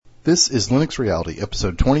This is Linux Reality,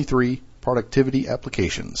 episode 23, Productivity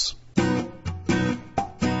Applications.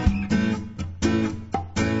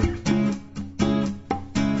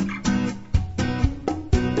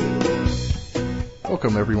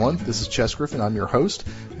 Welcome, everyone. This is Chess Griffin. I'm your host,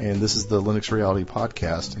 and this is the Linux Reality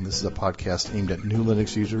Podcast. And this is a podcast aimed at new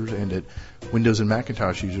Linux users and at Windows and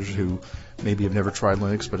Macintosh users who maybe have never tried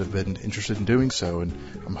Linux but have been interested in doing so. And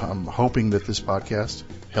I'm hoping that this podcast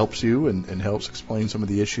helps you and helps explain some of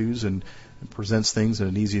the issues and presents things in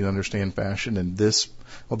an easy to understand fashion. And this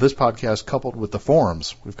podcast coupled with the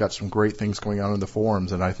forums, we've got some great things going on in the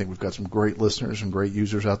forums, and I think we've got some great listeners and great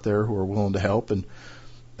users out there who are willing to help, and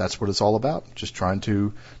that's what it's all about. Just trying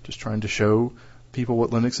to show people what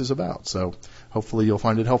Linux is about. So hopefully you'll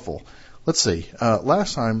find it helpful. Let's see.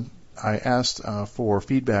 Last time I asked for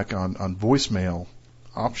feedback on voicemail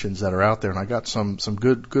options that are out there, and I got some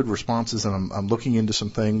good responses, and I'm looking into some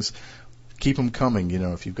things. Keep them coming. You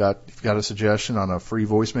know, if you've got a suggestion on a free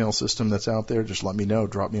voicemail system that's out there, just let me know.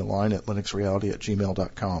 Drop me a line at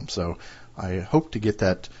linuxreality@gmail.com. So I hope to get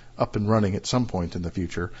that up and running at some point in the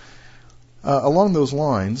future. Along those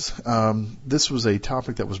lines, this was a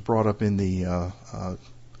topic that was brought up in the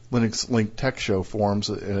Linux Link Tech Show forums,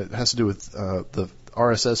 and it has to do with the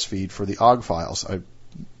RSS feed for the OGG files. I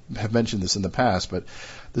have mentioned this in the past, but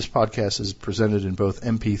this podcast is presented in both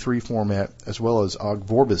MP3 format as well as OGG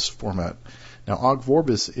Vorbis format. Now, OGG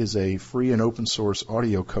Vorbis is a free and open source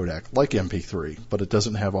audio codec like MP3, but it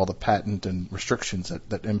doesn't have all the patent and restrictions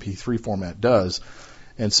that MP3 format does.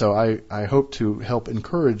 And so I hope to help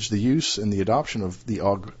encourage the use and the adoption of the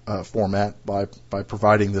OGG format by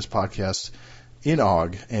providing this podcast in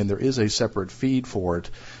OGG, and there is a separate feed for it.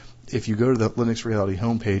 If you go to the Linux Reality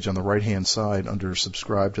homepage on the right-hand side under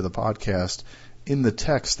subscribe to the podcast, in the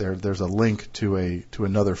text there's a link to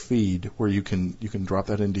another feed where you can drop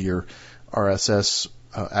that into your RSS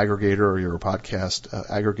aggregator or your podcast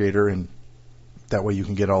aggregator, and that way you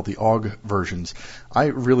can get all the OGG versions. I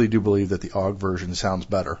really do believe that the OGG version sounds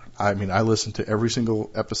better. I mean, I listen to every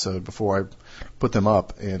single episode before I put them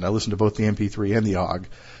up, and I listen to both the MP3 and the OGG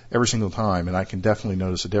every single time, and I can definitely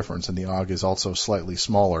notice a difference, and the OGG is also slightly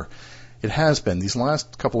smaller. It has been. These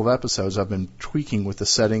last couple of episodes I've been tweaking with the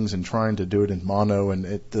settings and trying to do it in mono, and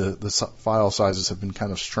the file sizes have been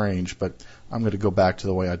kind of strange, but I'm going to go back to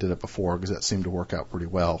the way I did it before because that seemed to work out pretty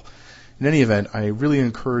well. In any event, I really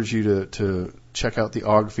encourage you to check out the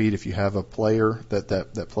OGG feed if you have a player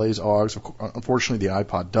that plays OGGs. Unfortunately, the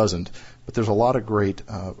iPod doesn't, but there's a lot of great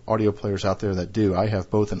audio players out there that do. I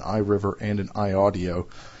have both an iRiver and an iAudio,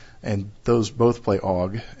 and those both play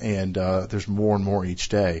OGG, and there's more and more each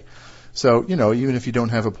day. So, you know, even if you don't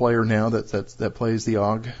have a player now that plays the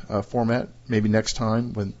OGG format, maybe next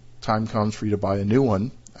time when time comes for you to buy a new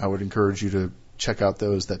one, I would encourage you to check out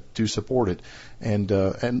those that do support it, and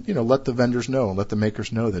you know, let the vendors know, let the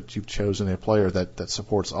makers know that you've chosen a player that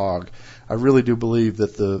supports OGG. I really do believe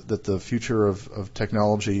that the future of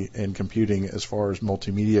technology and computing as far as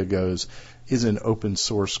multimedia goes is an open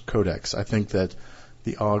source codecs. I think that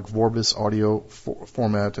the OGG Vorbis audio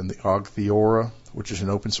format and the OGG Theora, which is an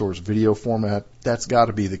open source video format, that's got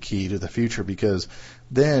to be the key to the future, because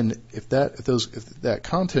then if that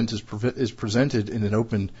content is presented in an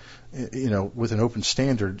open, you know, with an open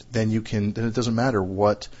standard, then it doesn't matter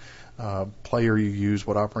what player you use,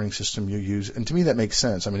 what operating system you use, and to me that makes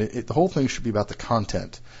sense. I mean, the whole thing should be about the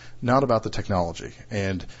content, not about the technology.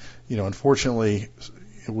 And you know, unfortunately,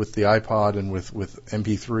 with the iPod and with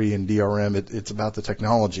MP3 and DRM, it's about the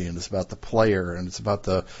technology, and it's about the player, and it's about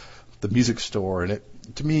the music store. And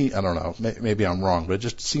to me, I don't know, maybe I'm wrong, but it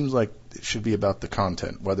just seems like it should be about the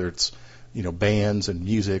content, whether it's, you know, bands and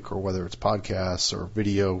music, or whether it's podcasts or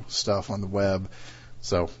video stuff on the web.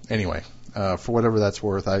 So anyway, for whatever that's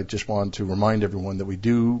worth, I just wanted to remind everyone that we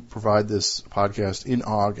do provide this podcast in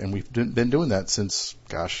OGG, and we've been doing that since,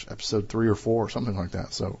 episode 3 or 4 or something like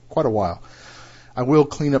that. So quite a while. I will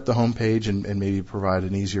clean up the homepage and maybe provide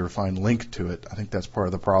an easier to find link to it. I think that's part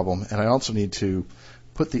of the problem. And I also need to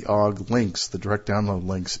put the OGG links, the direct download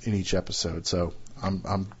links, in each episode. So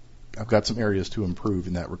I've got some areas to improve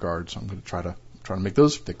in that regard. So I'm going to try to make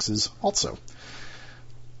those fixes also.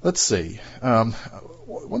 Let's see.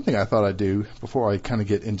 One thing I thought I'd do before I kind of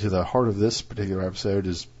get into the heart of this particular episode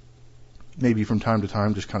is maybe from time to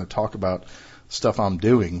time just kind of talk about stuff I'm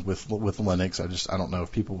doing with Linux. I don't know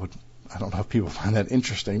if people find that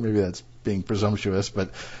interesting. Maybe that's being presumptuous,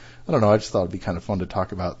 but I don't know. I just thought it'd be kind of fun to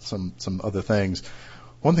talk about some other things.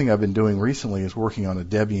 One thing I've been doing recently is working on a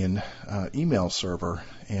Debian email server,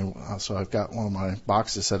 and so I've got one of my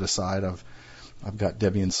boxes set aside. I've got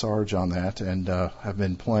Debian Sarge on that, and I've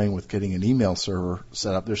been playing with getting an email server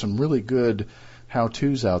set up. There's some really good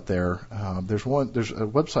how-tos out there. There's a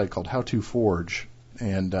website called How To Forge,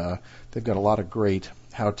 and they've got a lot of great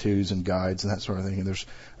how-tos and guides and that sort of thing. And there's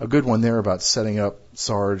a good one there about setting up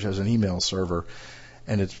Sarge as an email server,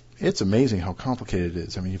 and it's amazing how complicated it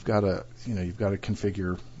is. I mean, you've got to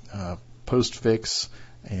configure postfix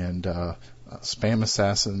and Spam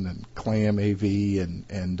Assassin and Clam AV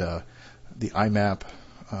and the IMAP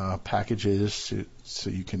packages so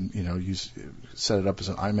you can set it up as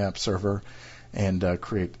an IMAP server and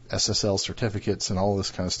create SSL certificates and all this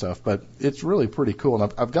kind of stuff. But it's really pretty cool,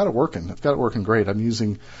 and I've got it working. I've got it working great. I'm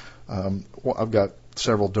using I've got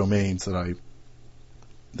several domains that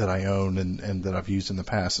I own and that I've used in the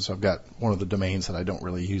past. And so I've got one of the domains that I don't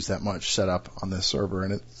really use that much set up on this server,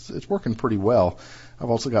 and it's working pretty well. I've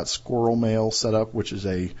also got Squirrel Mail set up, which is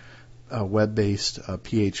a web-based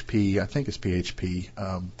PHP, I think it's PHP,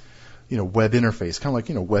 web interface, kind of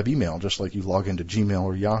like, web email, just like you log into Gmail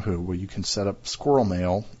or Yahoo, where you can set up Squirrel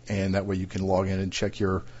Mail, and that way you can log in and check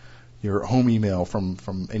your home email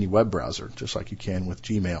from any web browser, just like you can with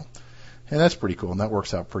Gmail. And that's pretty cool, and that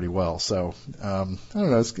works out pretty well. So, I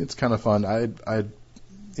don't know, it's kind of fun.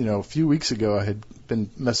 A few weeks ago, I had been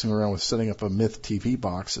messing around with setting up a Myth TV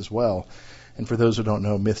box as well. And for those who don't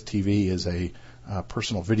know, Myth TV is a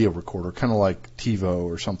personal video recorder, kind of like TiVo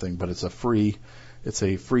or something, but it's a free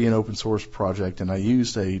and open source project. And I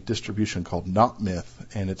used a distribution called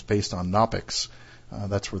NopMyth, and it's based on Knoppix.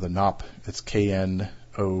 That's where the Nop, it's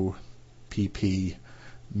KNOPP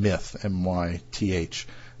Myth, MYTH.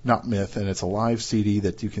 NopMyth, and it's a live CD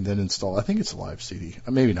that you can then install. I think it's a live CD,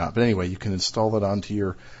 maybe not, but anyway, you can install it onto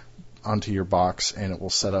your box, and it will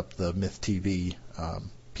set up the Myth TV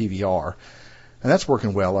PVR, and that's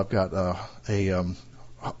working well. I've got a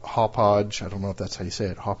Hauppauge, I don't know if that's how you say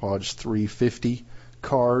it, Hauppauge 350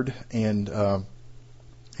 card, and the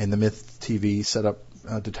Myth TV setup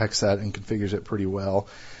detects that and configures it pretty well.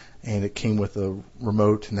 And it came with a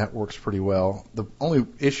remote, and that works pretty well. The only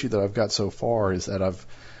issue that I've got so far is that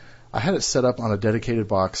I had it set up on a dedicated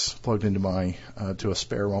box plugged into my to a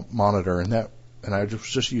spare monitor, and I was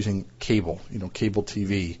just using cable, cable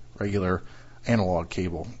TV, regular analog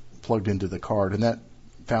cable plugged into the card, and that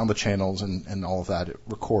found the channels and all of that. It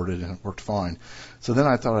recorded and it worked fine. So then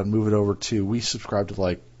I thought I'd move it over to, we subscribe to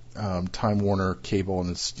like Time Warner cable,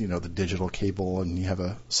 and it's the digital cable, and you have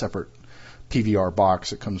a separate PVR box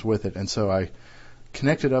that comes with it. And so I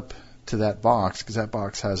connected up to that box because that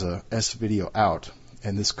box has a S-video out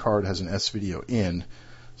and this card has an S-video in.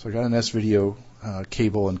 So I got an S-video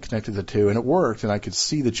cable and connected the two, and it worked, and I could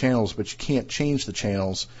see the channels, but you can't change the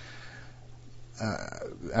channels.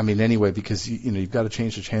 Anyway, because you've got to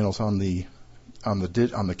change the channels on the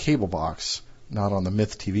cable box, not on the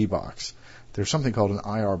Myth TV box. There's something called an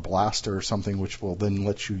IR Blaster or something, which will then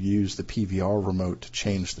let you use the PVR remote to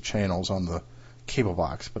change the channels on the cable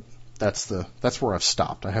box. But that's where I've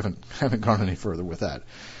stopped. I haven't gone any further with that.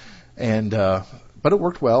 And but it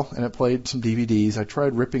worked well, and it played some DVDs. I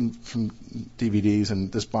tried ripping from DVDs,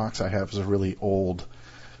 and this box I have is a really old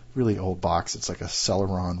box. It's like a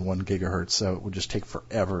Celeron 1 gigahertz, so it would just take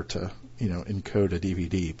forever to encode a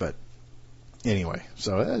DVD. But anyway,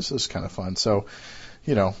 so it's just kind of fun. So.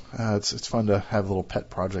 It's fun to have little pet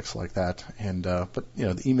projects like that. And but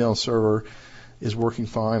the email server is working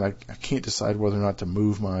fine. I can't decide whether or not to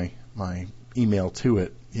move my email to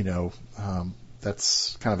it.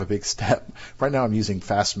 That's kind of a big step. Right now I'm using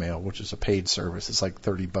Fastmail, which is a paid service. It's like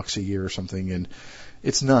 $30 a year or something, and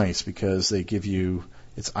it's nice because they give you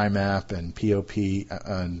it's IMAP and POP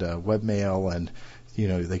and webmail, and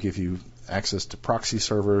they give you access to proxy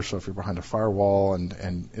servers. So if you're behind a firewall,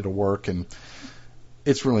 and it'll work, and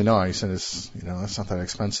it's really nice, and it's it's not that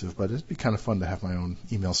expensive, but it'd be kind of fun to have my own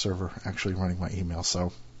email server actually running my email.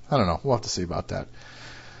 So I don't know, we'll have to see about that.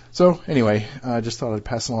 So anyway, I just thought I'd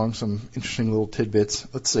pass along some interesting little tidbits.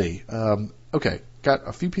 Let's see. Okay, got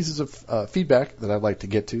a few pieces of feedback that I'd like to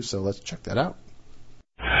get to, so let's check that out.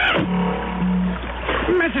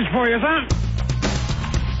 Message for you, son.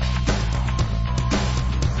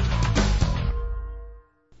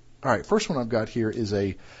 All right, first one I've got here is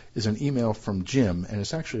an email from Jim, and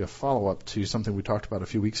it's actually a follow-up to something we talked about a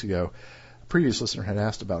few weeks ago. A previous listener had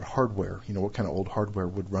asked about hardware, what kind of old hardware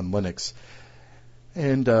would run Linux.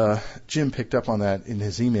 And Jim picked up on that in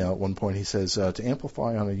his email at one point. He says, to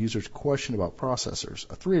amplify on a user's question about processors,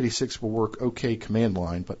 a 386 will work okay command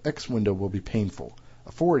line, but X window will be painful.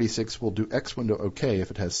 A 486 will do X window okay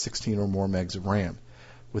if it has 16 or more megs of RAM.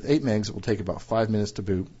 With 8 megs, it will take about 5 minutes to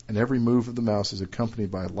boot, and every move of the mouse is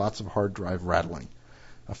accompanied by lots of hard drive rattling.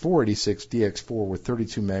 A 486 DX4 with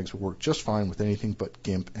 32 megs will work just fine with anything but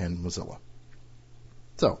GIMP and Mozilla.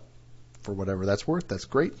 So, for whatever that's worth. That's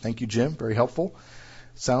great. Thank you, Jim. Very helpful.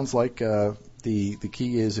 Sounds like the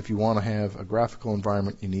key is if you want to have a graphical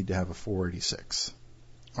environment, you need to have a 486.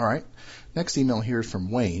 All right. Next email here is from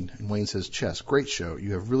Wayne, and Wayne says, Chess, great show.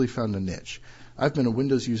 You have really found a niche. I've been a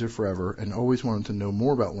Windows user forever and always wanted to know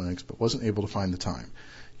more about Linux, but wasn't able to find the time.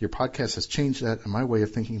 Your podcast has changed that and my way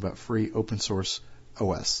of thinking about free open source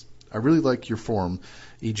OS. I really like your form,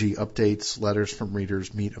 e.g. updates, letters from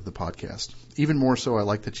readers, meat of the podcast. Even more so, I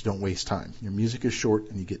like that you don't waste time. Your music is short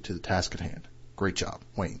and you get to the task at hand. Great job,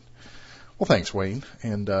 Wayne. Well, thanks, Wayne.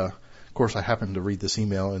 And, of course, I happened to read this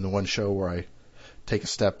email in the one show where I take a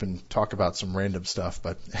step and talk about some random stuff.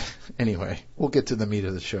 But anyway, we'll get to the meat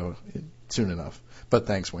of the show soon enough. But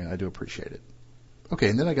thanks, Wayne. I do appreciate it. Okay,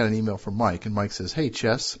 and then I got an email from Mike, and Mike says, Hey,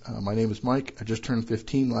 Chess, my name is Mike. I just turned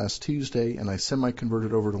 15 last Tuesday, and I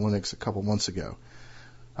semi-converted over to Linux a couple months ago.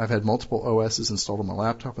 I've had multiple OSs installed on my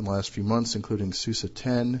laptop in the last few months, including SUSE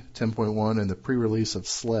 10, 10.1, and the pre-release of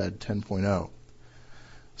SLED 10.0.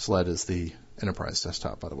 SLED is the enterprise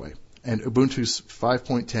desktop, by the way. And Ubuntu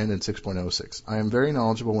 5.10 and 6.06. I am very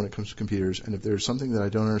knowledgeable when it comes to computers, and if there's something that I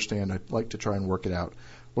don't understand, I'd like to try and work it out,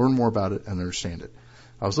 learn more about it, and understand it.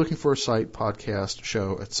 I was looking for a site, podcast,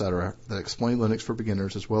 show, etc. that explained Linux for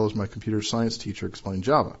beginners as well as my computer science teacher explained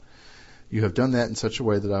Java. You have done that in such a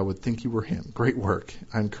way that I would think you were him. Great work.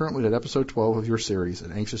 I'm currently at episode 12 of your series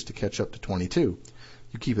and anxious to catch up to 22.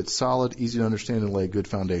 You keep it solid, easy to understand, and lay a good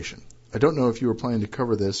foundation. I don't know if you were planning to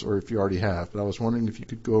cover this or if you already have, but I was wondering if you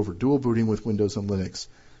could go over dual booting with Windows and Linux.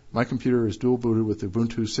 My computer is dual booted with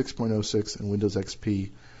Ubuntu 6.06 and Windows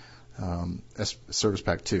XP Service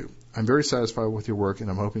Pack 2. I'm very satisfied with your work, and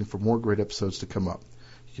I'm hoping for more great episodes to come up.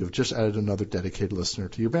 You have just added another dedicated listener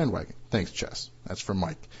to your bandwagon. Thanks, Chess. That's from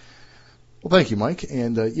Mike. Well, thank you, Mike.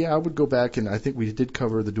 And, I would go back, and I think we did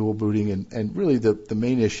cover the dual booting, and really the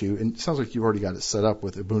main issue, and it sounds like you've already got it set up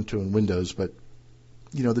with Ubuntu and Windows, but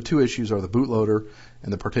the two issues are the bootloader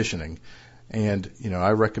and the partitioning. And,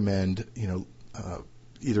 I recommend,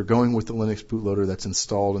 either going with the Linux bootloader that's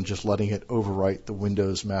installed and just letting it overwrite the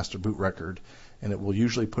Windows master boot record, and it will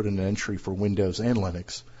usually put in an entry for Windows and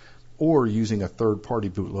Linux, or using a third-party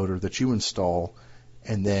bootloader that you install,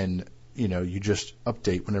 and then, you just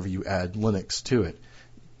update whenever you add Linux to it.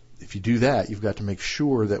 If you do that, you've got to make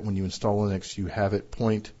sure that when you install Linux, you have it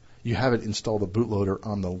install the bootloader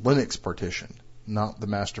on the Linux partition, not the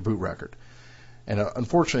master boot record. And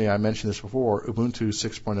unfortunately, I mentioned this before, Ubuntu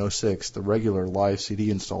 6.06, the regular live CD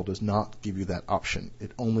install, does not give you that option.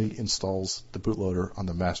 It only installs the bootloader on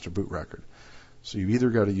the master boot record. So you've either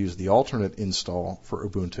got to use the alternate install for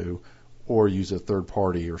Ubuntu or use a third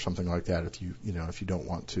party or something like that if you don't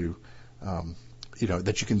want to,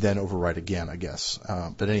 that you can then overwrite again, I guess.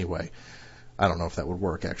 But anyway, I don't know if that would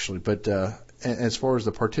work actually. But as far as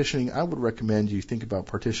the partitioning, I would recommend you think about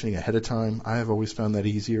partitioning ahead of time. I have always found that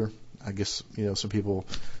easier. I guess, some people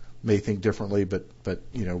may think differently, but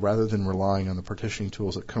rather than relying on the partitioning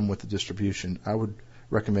tools that come with the distribution, I would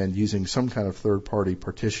recommend using some kind of third-party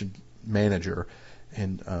partition manager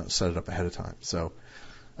and set it up ahead of time. So,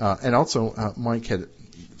 and also, Mike had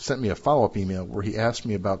sent me a follow-up email where he asked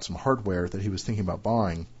me about some hardware that he was thinking about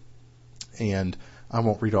buying, and I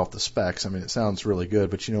won't read off the specs. I mean, it sounds really good,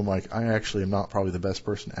 but Mike, I actually am not probably the best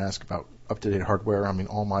person to ask about up-to-date hardware. I mean,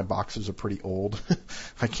 all my boxes are pretty old.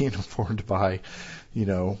 I can't afford to buy,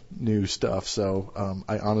 new stuff. So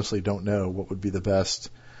I honestly don't know what would be the best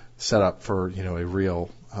setup for, a real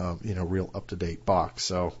up-to-date box.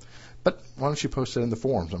 So, but why don't you post it in the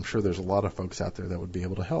forums? I'm sure there's a lot of folks out there that would be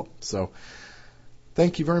able to help. So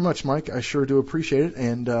thank you very much, Mike. I sure do appreciate it.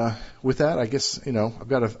 And with that, I guess I've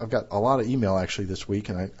got a lot of email actually this week,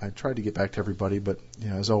 and I tried to get back to everybody, but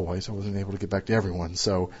as always, I wasn't able to get back to everyone.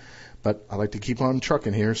 So, but I like to keep on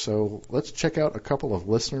trucking here. So let's check out a couple of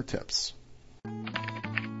listener tips.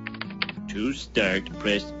 To start,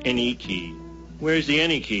 press any key. Where's the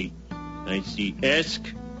any key? I see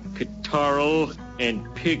ESC, Catarl,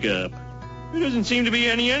 and Pickup. There doesn't seem to be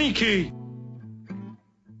any key.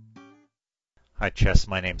 Hi, Chess.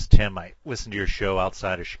 My name's Tim. I listen to your show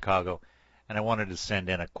outside of Chicago, and I wanted to send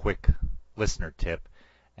in a quick listener tip.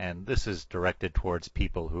 And this is directed towards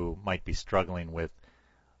people who might be struggling with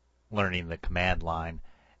learning the command line.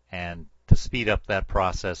 And to speed up that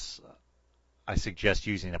process, I suggest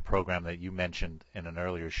using a program that you mentioned in an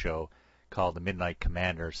earlier show called the Midnight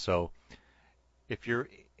Commander. So if you're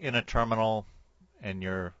in a terminal and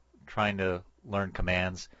you're trying to learn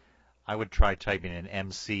commands, I would try typing in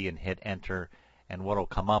MC and hit enter, and what will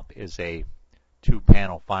come up is a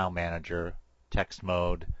 2-panel file manager, text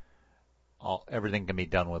mode. Everything can be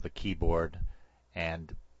done with a keyboard,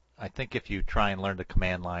 and I think if you try and learn the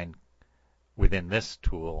command line within this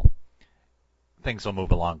tool, things will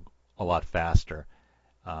move along a lot faster.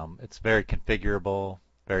 It's very configurable,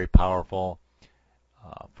 very powerful.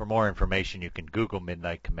 For more information, you can Google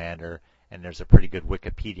Midnight Commander, and there's a pretty good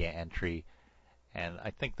Wikipedia entry. And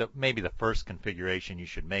I think that maybe the first configuration you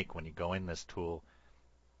should make when you go in this tool,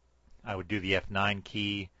 I would do the F9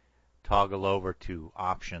 key, toggle over to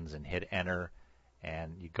Options and hit Enter,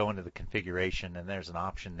 and you go into the configuration, and there's an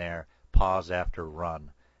option there, Pause After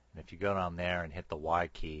Run. And if you go down there and hit the Y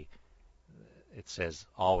key, it says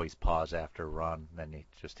always pause after run, then you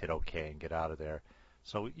just hit OK and get out of there.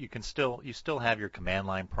 So you still have your command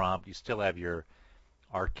line prompt, you still have your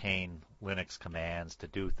arcane Linux commands to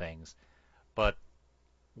do things, but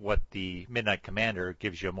what the Midnight Commander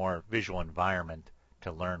gives you a more visual environment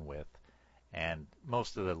to learn with, and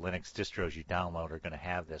most of the Linux distros you download are going to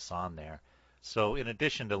have this on there. So in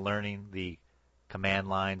addition to learning the command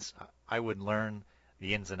lines, I would learn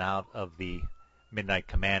the ins and out of the Midnight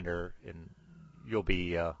Commander, and you'll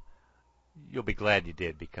be glad you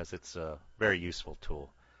did, because it's a very useful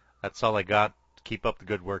tool. That's all I got. Keep up the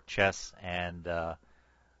good work, Chess, and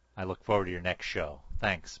I look forward to your next show.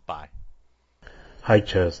 Thanks. Bye. Hi,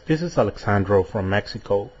 Chess. This is Alexandro from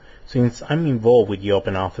Mexico. Since I'm involved with the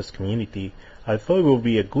OpenOffice community, I thought it would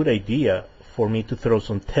be a good idea for me to throw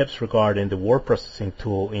some tips regarding the word processing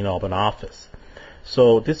tool in OpenOffice.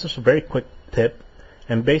 So this is a very quick tip,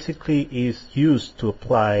 and basically is used to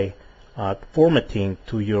apply formatting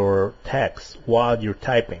to your text while you're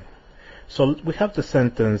typing. So we have the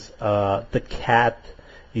sentence, the cat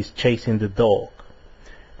is chasing the dog.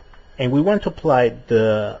 And we want to apply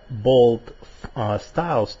the bold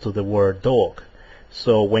styles to the word dog.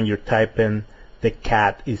 So when you're typing the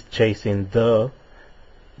cat is chasing the,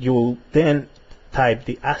 you'll then type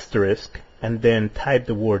the asterisk and then type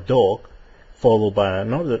the word dog, followed by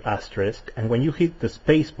another asterisk, and when you hit the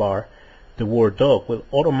space bar, the word dog will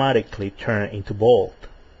automatically turn into bold.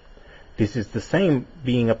 This is the same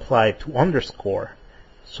being applied to underscore.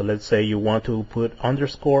 So let's say you want to put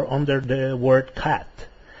underscore under the word cat.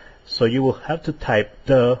 So you will have to type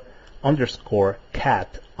the underscore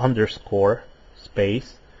cat underscore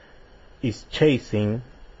space is chasing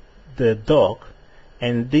the dog,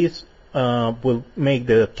 and this will make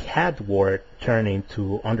the cat word turn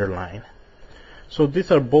into underline. So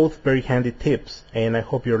these are both very handy tips, and I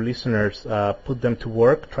hope your listeners put them to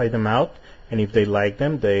work, try them out, and if they like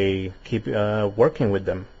them, they keep working with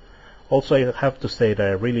them. Also, I have to say that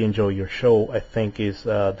I really enjoy your show. I think it's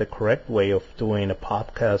the correct way of doing a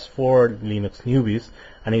podcast for Linux newbies,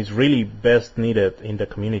 and it's really best needed in the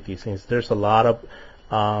community, since there's a lot of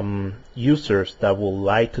users that would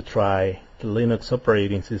like to try the Linux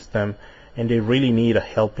operating system, and they really need a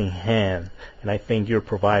helping hand, and I think you're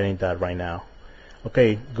providing that right now.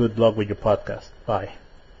 Okay, good luck with your podcast. Bye.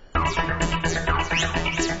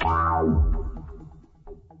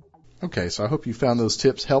 Okay, so I hope you found those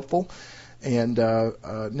tips helpful. And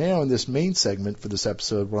now in this main segment for this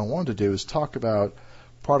episode, what I wanted to do is talk about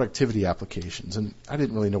productivity applications. And I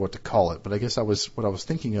didn't really know what to call it, but I guess what I was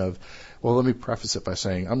thinking of. Well, let me preface it by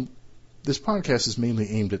saying this podcast is mainly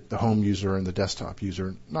aimed at the home user and the desktop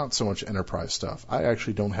user, not so much enterprise stuff. I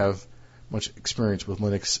actually don't have much experience with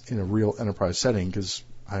Linux in a real enterprise setting because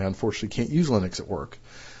I unfortunately can't use Linux at work.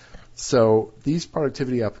 So these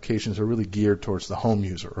productivity applications are really geared towards the home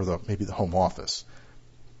user, or maybe the home office.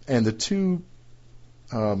 And the two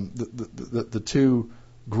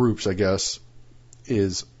groups, I guess,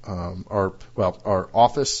 are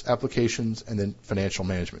office applications and then financial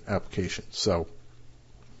management applications. So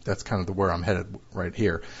that's kind of where I'm headed right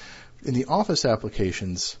here. In the office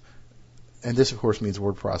applications, and this of course means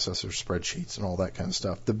word processors, spreadsheets, and all that kind of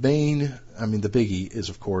stuff. The biggie is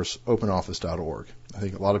of course OpenOffice.org. I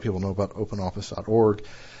think a lot of people know about OpenOffice.org.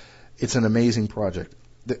 It's an amazing project.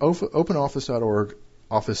 The OpenOffice.org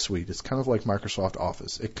Office Suite is kind of like Microsoft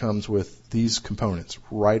Office. It comes with these components: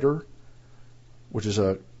 Writer, which is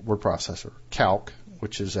a word processor; Calc,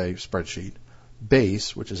 which is a spreadsheet;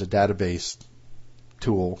 Base, which is a database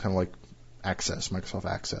tool, kind of like Access, Microsoft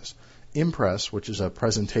Access; Impress, which is a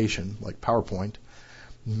presentation like PowerPoint;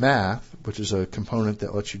 Math, which is a component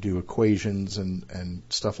that lets you do equations and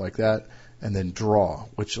stuff like that; and then Draw,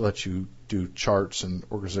 which lets you do charts and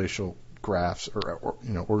organizational graphs, or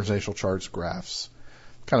organizational charts, graphs,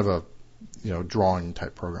 kind of a drawing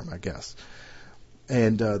type program, I guess.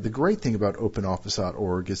 And the great thing about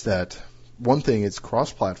OpenOffice.org is that one thing, it's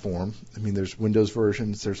cross-platform. I mean, there's Windows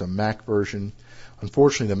versions, there's a Mac version.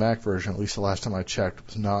 Unfortunately, the Mac version, at least the last time I checked,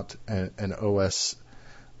 was not an OS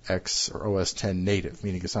X or OS X native,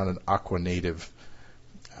 meaning it's not an Aqua native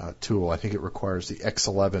tool. I think it requires the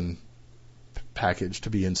X11 package to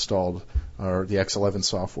be installed, or the X11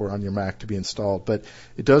 software on your Mac to be installed, but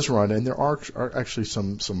it does run, and there are actually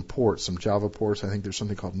some ports, some Java ports. I think there's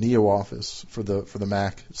something called NeoOffice for the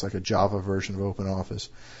Mac. It's like a Java version of OpenOffice.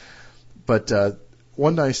 But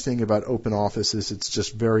one nice thing about OpenOffice is it's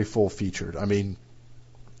just very full-featured. I mean,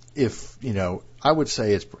 I would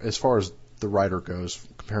say it's, as far as the writer goes,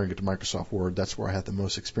 comparing it to Microsoft Word, that's where I had the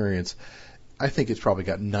most experience. I think it's probably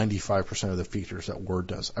got 95% of the features that Word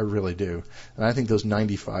does. I really do. And I think those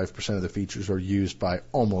 95% of the features are used by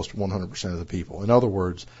almost 100% of the people. In other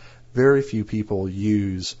words, very few people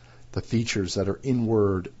use the features that are in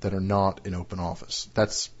Word that are not in OpenOffice.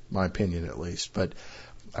 That's my opinion, at least. But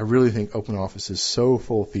I really think OpenOffice is so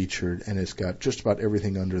full-featured, and it's got just about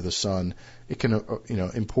everything under the sun. It can,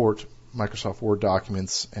 import Microsoft Word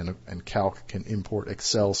documents, and Calc can import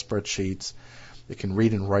Excel spreadsheets. It can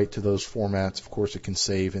read and write to those formats. Of course, it can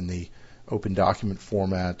save in the open document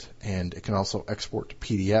format, and it can also export to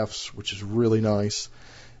PDFs, which is really nice.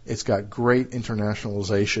 It's got great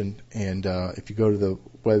internationalization, and if you go to the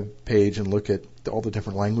web page and look at all the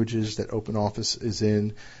different languages that OpenOffice is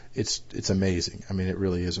in, it's amazing. I mean, it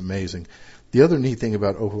really is amazing. The other neat thing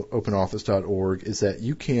about OpenOffice.org is that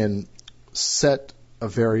you can set a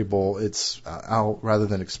variable. Rather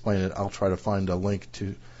than explain it, I'll try to find a link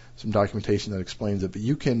to some documentation that explains it, but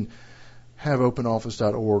you can have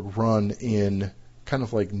OpenOffice.org run in kind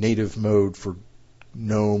of like native mode for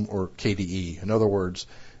GNOME or KDE. In other words,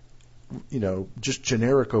 just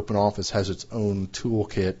generic OpenOffice has its own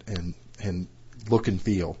toolkit and look and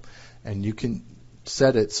feel, and you can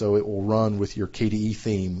set it so it will run with your KDE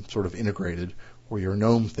theme sort of integrated, or your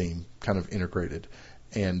GNOME theme kind of integrated.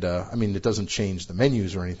 And, it doesn't change the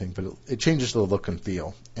menus or anything, but it changes the look and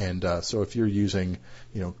feel. And so if you're using,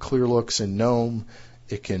 Clear Looks in GNOME,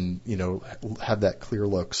 it can, have that Clear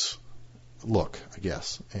Looks look, I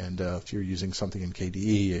guess. And if you're using something in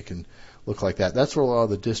KDE, it can look like that. That's what a lot of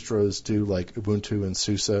the distros do, like Ubuntu and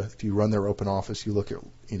SUSE. If you run their OpenOffice, you look at,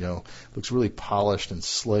 looks really polished and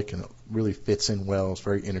slick, and it really fits in well. It's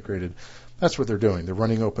very integrated. That's what they're doing. They're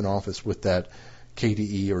running OpenOffice with that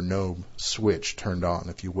KDE or GNOME switch turned on,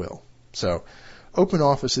 if you will. So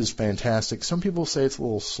OpenOffice is fantastic. Some people say it's a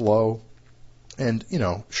little slow, and,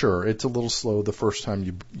 sure, it's a little slow the first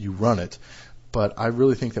time you run it, but I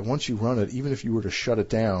really think that once you run it, even if you were to shut it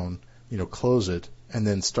down, close it, and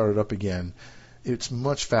then start it up again, it's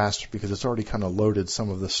much faster because it's already kind of loaded some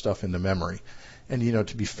of the stuff into memory. And,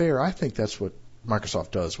 to be fair, I think that's what Microsoft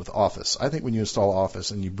does with Office. I think when you install Office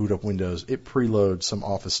and you boot up Windows, it preloads some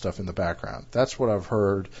Office stuff in the background. That's what I've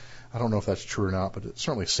heard. I don't know if that's true or not, but it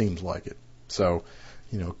certainly seems like it. So,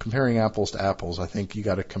 comparing apples to apples, I think you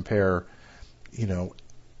got to compare,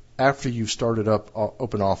 after you've started up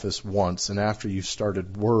OpenOffice once and after you've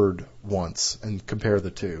started Word once, and compare the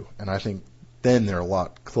two. And I think then they're a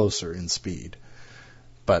lot closer in speed.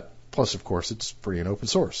 But plus, of course, it's free and open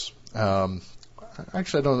source.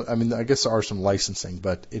 Actually, I guess there are some licensing,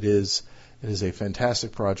 but it is a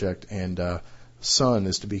fantastic project, and Sun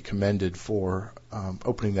is to be commended for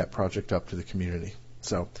opening that project up to the community.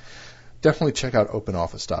 So definitely check out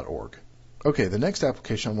OpenOffice.org. Okay, the next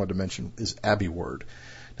application I wanted to mention is AbiWord.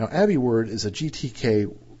 Now, AbiWord is a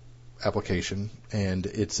GTK application, and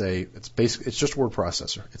it's just a word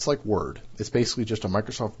processor. It's like Word. It's basically just a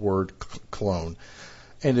Microsoft Word clone.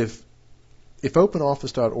 And if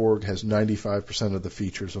OpenOffice.org has 95% of the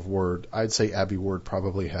features of Word, I'd say AbiWord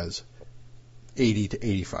probably has 80 to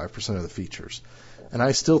 85% of the features. And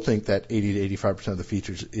I still think that 80 to 85% of the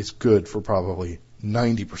features is good for probably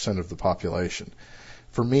 90% of the population.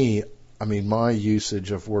 For me, my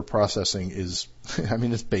usage of word processing is,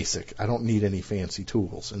 it's basic. I don't need any fancy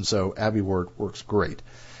tools. And so AbiWord works great.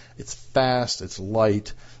 It's fast, it's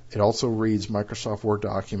light. It also reads Microsoft Word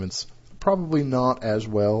documents, probably not as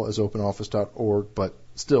well as OpenOffice.org, but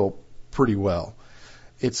still pretty well.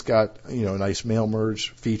 It's got, a nice mail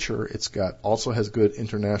merge feature. Also has good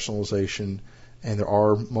internationalization, and there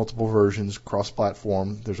are multiple versions,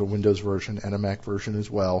 cross-platform. There's a Windows version and a Mac version as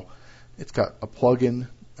well. It's got a plugin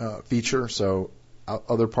feature, so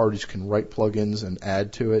other parties can write plugins and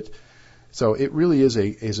add to it. So it really is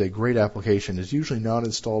a great application. It's usually not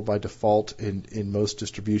installed by default in most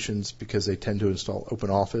distributions because they tend to install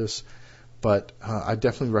OpenOffice. But I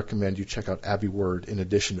definitely recommend you check out AbiWord in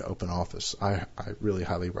addition to OpenOffice. I really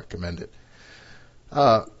highly recommend it.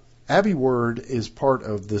 AbiWord is part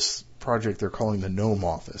of this project they're calling the GNOME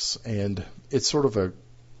Office, and it's sort of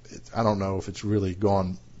I don't know if it's really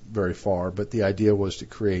gone very far, but the idea was to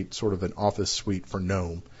create sort of an Office suite for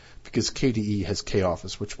GNOME, because KDE has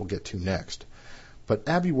KOffice, which we'll get to next. But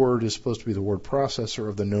AbiWord is supposed to be the word processor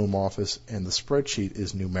of the GNOME Office, and the spreadsheet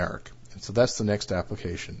is numeric. And so that's the next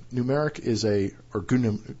application. Numeric is or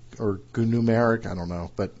Numeric, I don't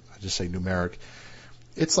know, but I just say Numeric.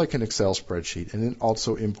 It's like an Excel spreadsheet, and it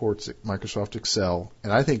also imports Microsoft Excel,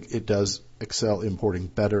 and I think it does Excel importing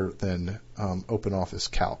better than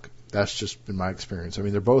OpenOffice Calc. That's just been my experience. I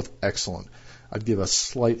mean, they're both excellent. I'd give a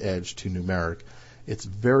slight edge to Numeric. It's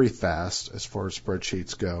very fast as far as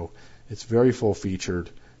spreadsheets go. It's very full-featured,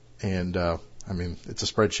 and I mean, it's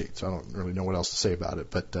a spreadsheet, so I don't really know what else to say about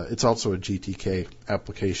it. But it's also a GTK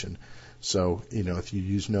application, so if you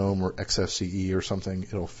use GNOME or XFCE or something,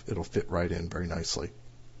 it'll fit right in very nicely.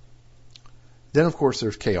 Then, of course,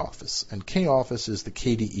 there's KOffice, and KOffice is the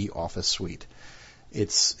KDE Office suite.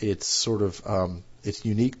 It's sort of it's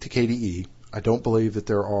unique to KDE. I don't believe that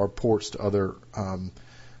there are ports to other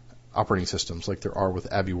operating systems like there are with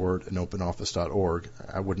AbiWord and OpenOffice.org.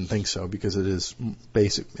 I wouldn't think so because it is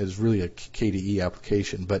basic. It is really a KDE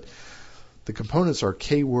application. But the components are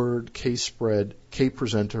KWord, KSpread,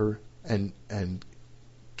 KPresenter, and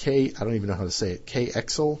K. I don't even know how to say it.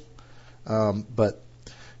 KExcel. But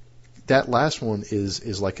that last one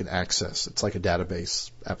is like an Access. It's like a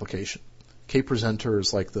database application. KPresenter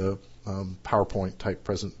is like the PowerPoint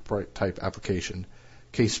type application.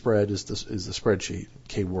 KSpread is the spreadsheet.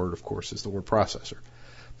 KWord, of course, is the word processor.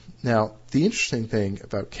 Now, the interesting thing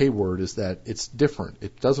about KWord is that it's different.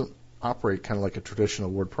 It doesn't operate kind of like a traditional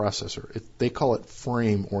word processor. They call it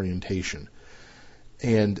frame orientation,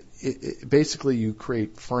 and basically you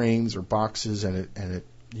create frames or boxes, and it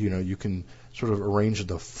you can sort of arrange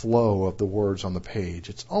the flow of the words on the page.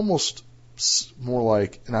 It's almost more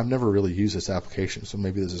like, and I've never really used this application, so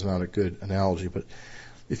maybe this is not a good analogy, but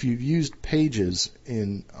if you've used Pages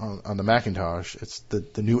on the Macintosh, it's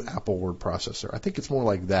the new Apple word processor. I think it's more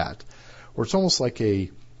like that, or it's almost like I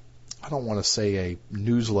don't want to say a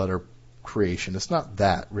newsletter creation. It's not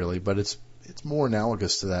that really, but it's more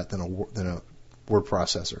analogous to that than a word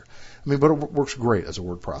processor. I mean, but it works great as a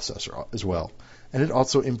word processor as well. And it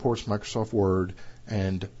also imports Microsoft Word,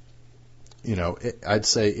 and I'd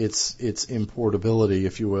say its importability,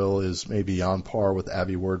 if you will, is maybe on par with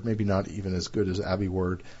AbiWord, maybe not even as good as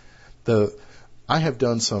AbiWord. I have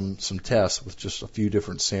done some tests with just a few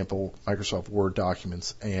different sample Microsoft Word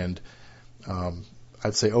documents, and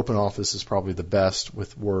I'd say OpenOffice is probably the best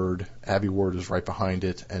with Word. AbiWord is right behind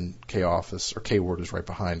it, and KOffice or KWord is right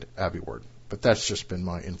behind AbiWord. But that's just been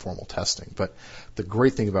my informal testing. But the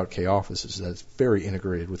great thing about KOffice is that it's very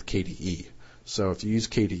integrated with KDE. So if you use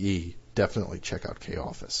KDE, definitely check out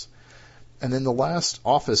KOffice. And then the last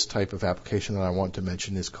Office type of application that I want to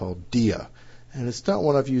mention is called Dia. And it's not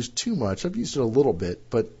one I've used too much. I've used it a little bit,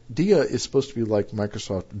 but Dia is supposed to be like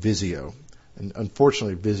Microsoft Visio. And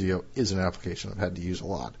unfortunately, Visio is an application I've had to use a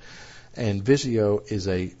lot. And Visio is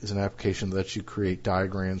an application that lets you create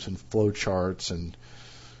diagrams and flowcharts and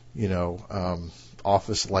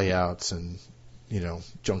office layouts and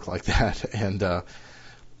junk like that. And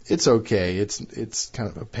it's okay. It's kind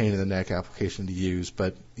of a pain in the neck application to use,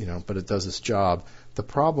 but it does its job. The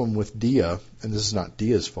problem with Dia, and this is not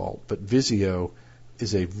Dia's fault, but Visio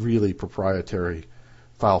is a really proprietary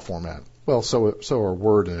file format. Well, so are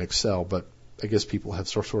Word and Excel, but I guess people have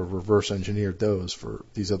sort of reverse engineered those for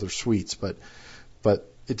these other suites, but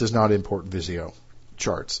it does not import Visio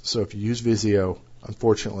charts. So if you use Visio,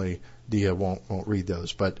 unfortunately, Dia won't read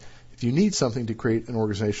those. But if you need something to create an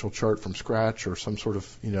organizational chart from scratch or some sort of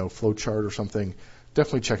flow chart or something,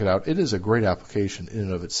 definitely check it out. It is a great application in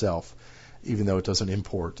and of itself, even though it doesn't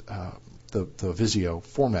import the Visio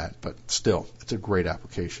format, but still, it's a great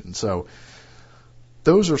application. So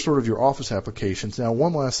those are sort of your Office applications. Now,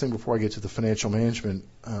 one last thing before I get to the financial management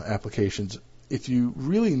applications. If you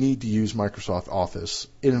really need to use Microsoft Office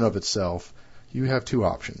in and of itself, you have two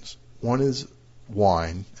options. One is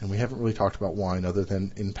Wine, and we haven't really talked about Wine other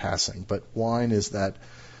than in passing, but Wine is that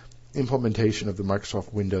implementation of the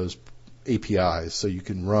Microsoft Windows APIs, so you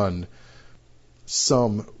can run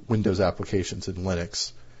some Windows applications in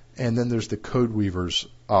Linux. And then there's the CodeWeaver's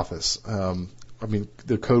Office, the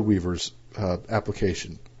CodeWeaver's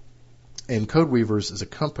application. And CodeWeaver's is a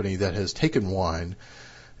company that has taken Wine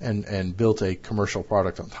and built a commercial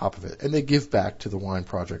product on top of it. And they give back to the Wine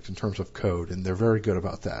project in terms of code, and they're very good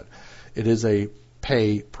about that. It is a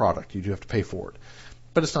pay product. You do have to pay for it.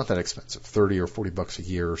 But it's not that expensive, $30 or $40 a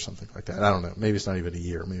year or something like that. I don't know. Maybe it's not even a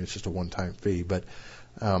year. Maybe it's just a one-time fee. But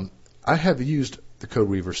I have used the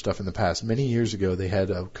CodeWeaver stuff in the past. Many years ago, they had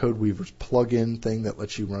a CodeWeaver's plug-in thing that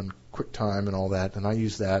lets you run QuickTime and all that, and I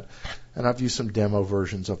use that. And I've used some demo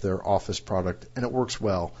versions of their Office product, and it works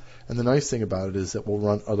well. And the nice thing about it is that we'll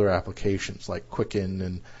run other applications like Quicken,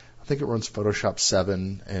 and I think it runs Photoshop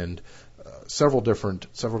 7 and several different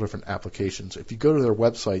applications. If you go to their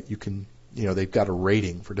website, you can, they've got a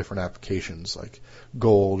rating for different applications like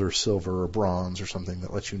gold or silver or bronze or something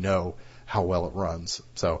that lets you know how well it runs.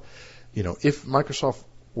 So, if Microsoft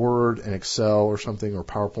Word and Excel or something or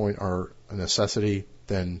PowerPoint are a necessity,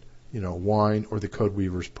 then, Wine or the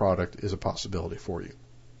CodeWeavers product is a possibility for you.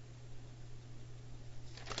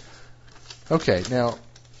 Okay, now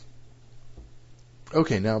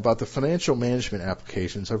about the financial management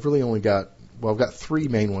applications, I've really only got 3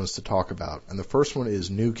 main ones to talk about. And the first one is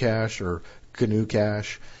NuCash or GNU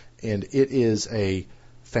Cash, and it is a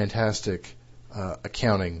fantastic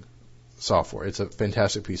accounting software. It's a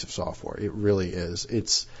fantastic piece of software. It really is.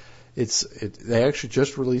 They actually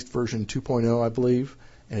just released version 2.0, I believe,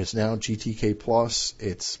 and it's now GTK Plus.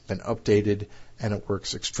 It's been updated and it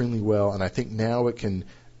works extremely well. And I think now it can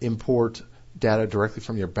import data directly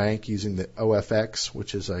from your bank using the OFX,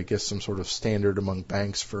 which is, I guess, some sort of standard among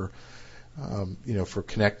banks for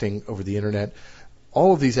connecting over the internet.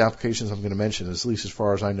 All of these applications I'm going to mention, at least as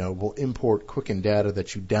far as I know, will import Quicken data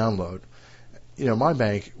that you download. My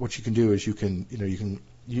bank, what you can do is you can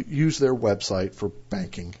use their website for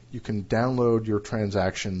banking. You can download your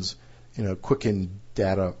transactions in a Quicken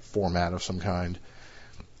data format of some kind.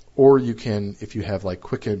 Or you can, if you have like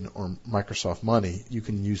Quicken or Microsoft Money, you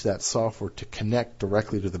can use that software to connect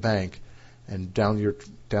directly to the bank and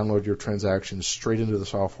download your transactions straight into the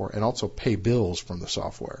software and also pay bills from the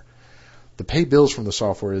software. The pay bills from the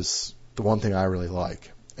software is the one thing I really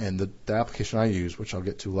like. And the application I use, which I'll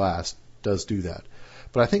get to last, does do that.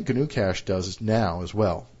 But I think GNU Cash does now as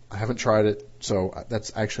well. I haven't tried it, so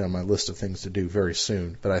that's actually on my list of things to do very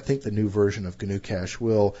soon. But I think the new version of GNU Cash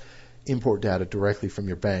will import data directly from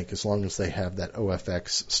your bank as long as they have that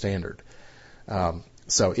OFX standard.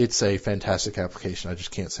 So it's a fantastic application. I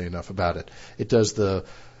just can't say enough about it. It does the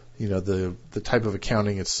type of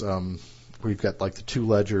accounting. It's we've got like the 2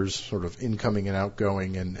 ledgers, sort of incoming and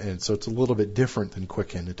outgoing, and so it's a little bit different than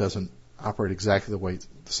Quicken. It doesn't operate exactly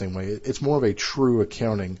the same way. It's more of a true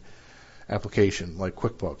accounting application like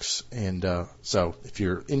QuickBooks. And so if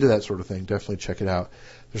you're into that sort of thing, definitely check it out.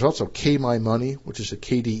 There's also KMyMoney, which is a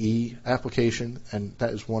KDE application, and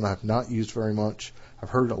that is one I've not used very much. I've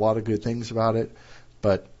heard a lot of good things about it,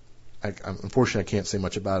 but unfortunately I can't say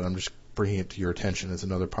much about it. I'm just bringing it to your attention as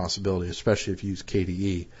another possibility, especially if you use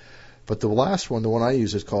KDE. But the last one, the one I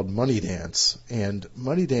use, is called MoneyDance. And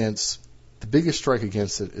MoneyDance, the biggest strike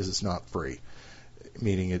against it is it's not free,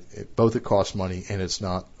 meaning it costs money and it's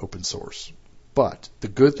not open source. But the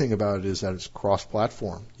good thing about it is that it's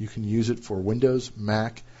cross-platform. You can use it for Windows,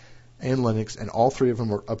 Mac, and Linux, and all 3 of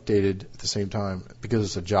them are updated at the same time because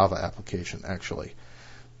it's a Java application, actually.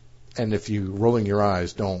 And if you're rolling your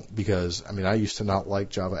eyes, don't, because, I used to not like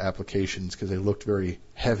Java applications because they looked very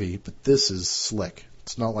heavy, but this is slick.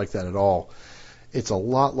 It's not like that at all. It's a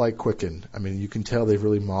lot like Quicken. You can tell they've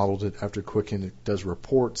really modeled it after Quicken. It does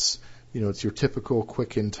reports. It's your typical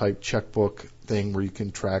Quicken type checkbook thing where you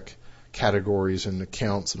can track categories and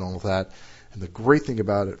accounts and all of that. And the great thing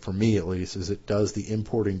about it, for me at least, is it does the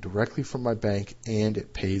importing directly from my bank and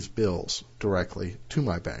it pays bills directly to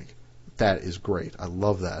my bank. That is great. I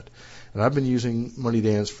love that. And I've been using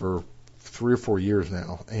MoneyDance for 3 or 4 years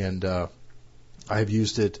now, and I've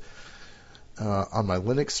used it on my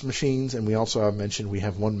Linux machines, and we also have mentioned we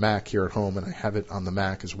have one Mac here at home, and I have it on the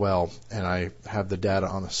Mac as well, and I have the data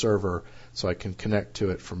on the server so I can connect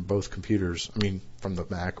to it from both computers, from the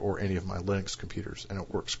Mac or any of my Linux computers, and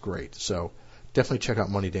it works great. So definitely check out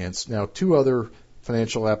MoneyDance. Now, 2 other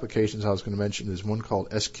financial applications I was going to mention. There's one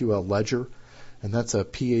called SQL Ledger, and that's a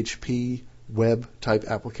PHP web type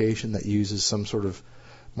application that uses some sort of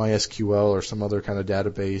MySQL or some other kind of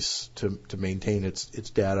database to maintain its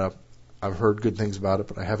data. I've heard good things about it,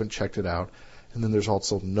 but I haven't checked it out. And then there's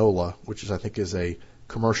also NOLA, which I think is a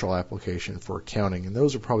commercial application for accounting, and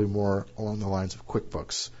those are probably more along the lines of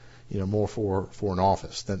QuickBooks, more for an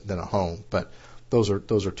office than a home. But those are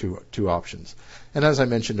 2 options. And as I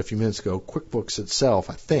mentioned a few minutes ago, QuickBooks itself,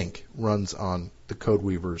 I think, runs on the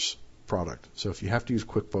CodeWeavers product. So if you have to use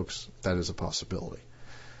QuickBooks, that is a possibility.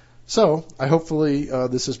 So hopefully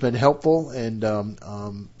this has been helpful, and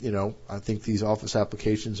I think these Office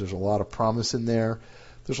applications, there's a lot of promise in there.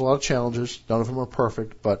 There's a lot of challenges. None of them are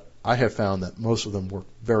perfect, but I have found that most of them work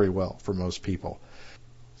very well for most people.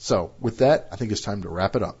 So with that, I think it's time to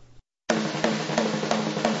wrap it up.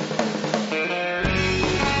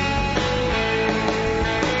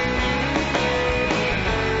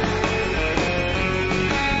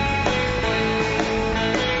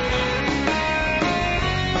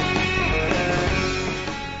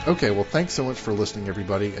 Okay, well, thanks so much for listening,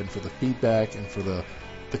 everybody, and for the feedback and for the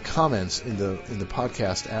the comments in the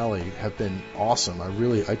podcast alley have been awesome.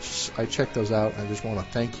 I checked those out, and I just want to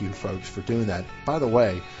thank you folks for doing that. By the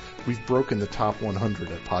way, we've broken the top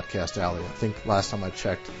 100 at Podcast Alley. I think last time I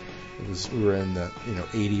checked, we were in the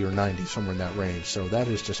 80 or 90, somewhere in that range. So that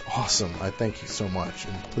is just awesome. I thank you so much,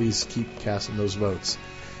 and please keep casting those votes.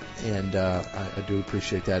 And I do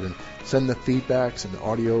appreciate that. And send the feedbacks and the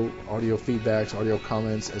audio feedbacks, audio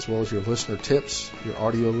comments, as well as your listener tips, your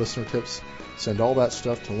audio listener tips. Send all that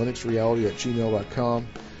stuff to linuxreality@gmail.com.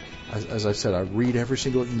 As I said, I read every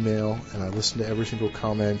single email, and I listen to every single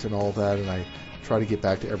comment and all that, and I try to get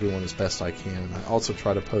back to everyone as best I can. And I also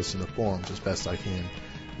try to post in the forums as best I can.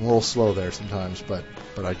 I'm a little slow there sometimes, but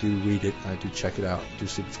I do read it, and I do check it out, do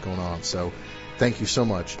see what's going on. So thank you so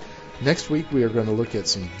much. Next week, we are going to look at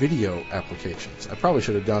some video applications. I probably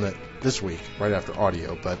should have done it this week, right after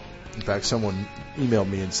audio, but in fact, someone emailed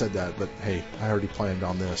me and said that, but hey, I already planned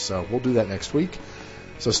on this, so we'll do that next week.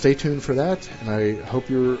 So stay tuned for that, and I hope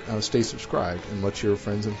you stay subscribed and let your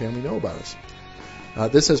friends and family know about us.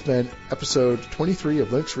 This has been episode 23 of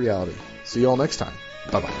Linux Reality. See you all next time.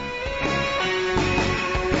 Bye-bye.